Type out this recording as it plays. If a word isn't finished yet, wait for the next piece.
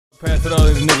Pass it on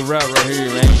to this nigga Ralph right here,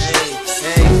 man.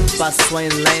 Hey, about to swing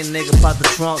the lane, nigga, pop the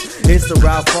trunk. It's the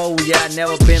Ralph, yeah, I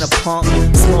never been a punk.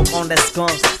 Smoke on that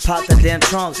skunk, pop the damn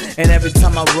trunk. And every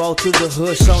time I roll through the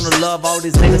hood, showing the love, all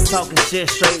these niggas talking shit,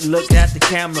 straight look at the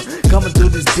camera. Coming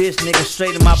through this bitch, nigga,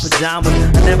 straight in my pajamas.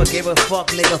 I never gave a fuck,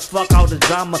 nigga, fuck all the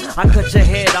drama. I cut your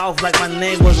head off like my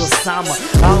name was Osama.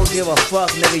 I don't give a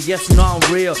fuck, nigga, yes, you know I'm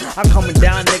real. I'm coming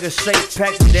down, nigga, straight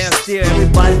packed the damn steel.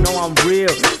 Everybody know I'm real.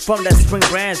 From that Spring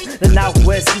Branch, the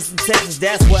Northwest, Houston, Texas,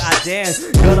 that's where I dance.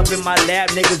 Gun up in my lab,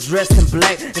 nigga, dressed in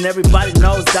black. And everybody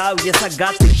knows, dog, yes, I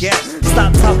got the gap.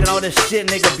 Stop talking all this shit,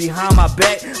 nigga, behind my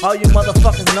back. All you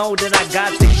motherfuckers know that I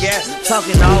got the gap.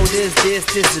 Talking all this,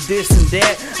 and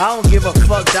that. I don't give a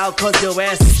fuck, dog, cause your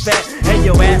ass is fat. And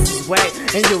your ass is whack,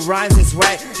 and your rhymes is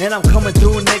whack. And I'm coming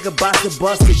through, nigga, bout to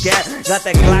bust the gap. Got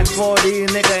that Glock 40,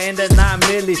 nigga, and that 9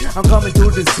 milli. I'm coming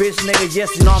through this bitch, nigga,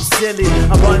 yes, you know I'm silly.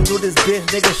 I'm running through this bitch,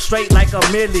 nigga, straight like a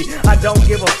milli. I don't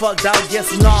give a fuck, dog,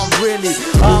 yes, you know I'm really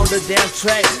on the damn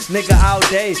track, nigga, all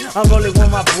day. I'm rolling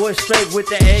with my boy straight with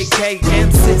the AK,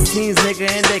 M16s, nigga,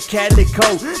 and that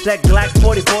Calico. That Glock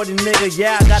 40, nigga,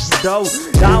 yeah, I got the dough.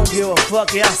 I don't give a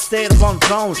fuck, yeah, I stayed up on the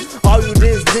throne. All you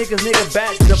this niggas, nigga,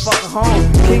 back to the fucking home.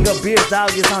 King of beers,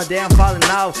 dog, yes, I'm damn falling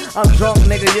out. I'm drunk,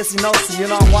 nigga, yes, you know, so you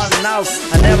know I'm wildin' out.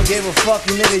 I never gave a fuck,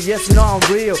 you nigga, yes, you know I'm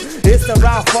real. It's the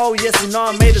Ralph, yes, you know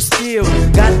I made a steal.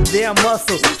 Got the damn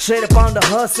muscle, straight up on the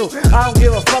hustle. I don't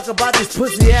give a fuck about these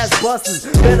pussy ass busters.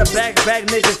 Better back,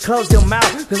 nigga, close your mouth.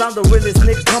 Cause I'm the realest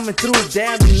nigga coming through,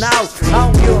 damn you now. I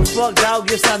don't give a fuck, dog,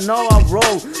 yes, I know I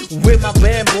roll with my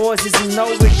band boys, yes, you know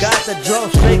we got the drum.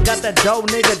 Straight got that dough,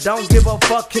 nigga, don't give a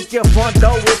fuck. Kick your front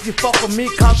door if you fuck with me,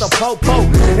 call the po-po.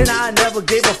 And I never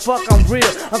gave a fuck, I'm real.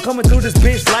 I'm coming through this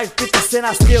bitch like 50 Cent,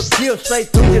 I still kill. Straight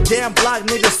through your damn block,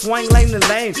 nigga, swing lane to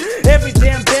lane. Every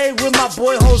damn day with my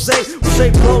boy Jose.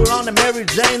 Straight blow on the Mary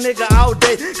Jane, nigga, all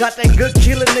day. Got that good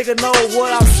killer, nigga, know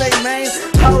what I'm saying, man.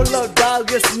 Hold up, dog,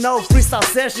 yes, you know, freestyle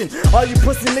session. All you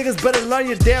pussy niggas better learn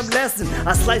your damn lesson.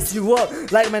 I slice you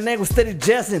up like my name was steady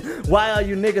jesting. Why are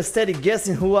you niggas steady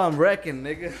guessing who I'm wrecking,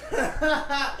 nigga?